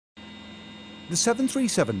The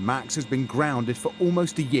 737 MAX has been grounded for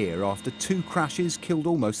almost a year after 2 crashes killed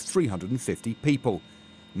almost 350 people.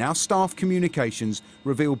 Now staff communications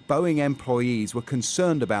reveal Boeing employees were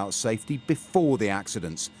concerned about safety before the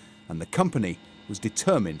accidents, and the company was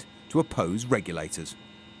determined to oppose regulators.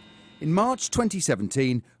 In March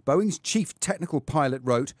 2017, Boeing's chief technical pilot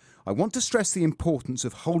wrote, "I want to stress the importance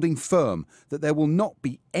of holding firm that there will not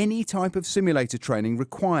be any type of simulator training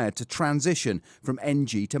required to transition from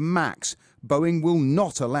NG to MAX. Boeing will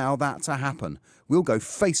not allow that to happen. We'll go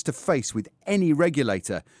face to face with any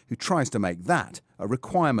regulator who tries to make that a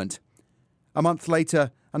requirement." A month later,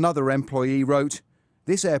 another employee wrote,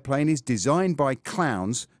 "This airplane is designed by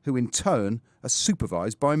clowns who in turn are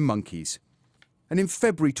supervised by monkeys." And in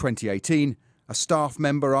February 2018, a staff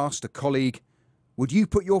member asked a colleague, "Would you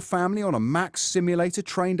put your family on a MAX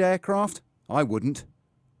simulator-trained aircraft? I wouldn't."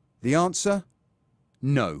 The answer?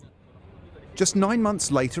 No. Just 9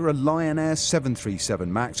 months later, a Lion Air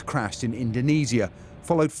 737 MAX crashed in Indonesia,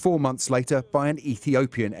 followed 4 months later by an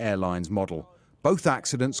Ethiopian Airlines model. Both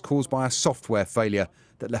accidents caused by a software failure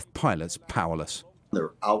that left pilots powerless.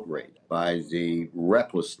 They're outraged by the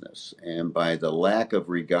recklessness and by the lack of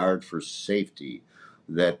regard for safety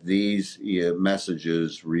that these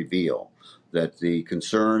messages reveal. That the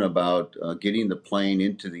concern about getting the plane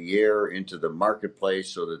into the air, into the marketplace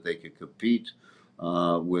so that they could compete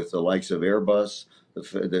with the likes of Airbus,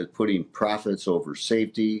 putting profits over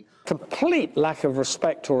safety. Complete lack of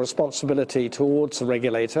respect or responsibility towards the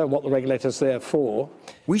regulator, what the regulator's there for.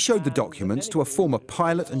 We showed the documents to a former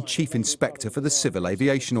pilot and chief inspector for the Civil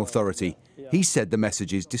Aviation Authority. He said the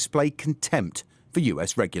messages displayed contempt for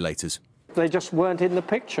US regulators. They just weren't in the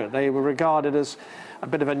picture. They were regarded as a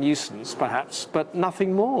bit of a nuisance, perhaps, but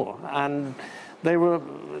nothing more. And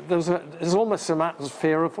there's almost an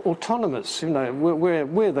atmosphere of autonomous. You know,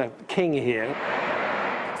 we're the king here.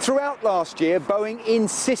 Throughout last year, Boeing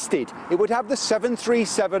insisted it would have the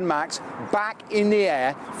 737 MAX back in the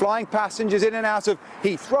air, flying passengers in and out of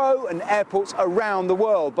Heathrow and airports around the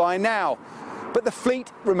world by now. But the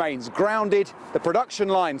fleet remains grounded, the production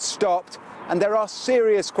line stopped, and there are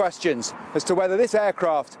serious questions as to whether this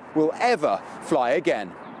aircraft will ever fly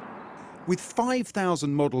again. With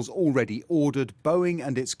 5,000 models already ordered, Boeing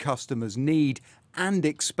and its customers need and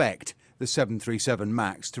expect the 737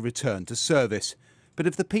 MAX to return to service. But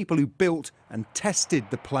if the people who built and tested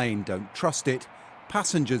the plane don't trust it,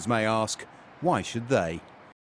 passengers may ask, why should they?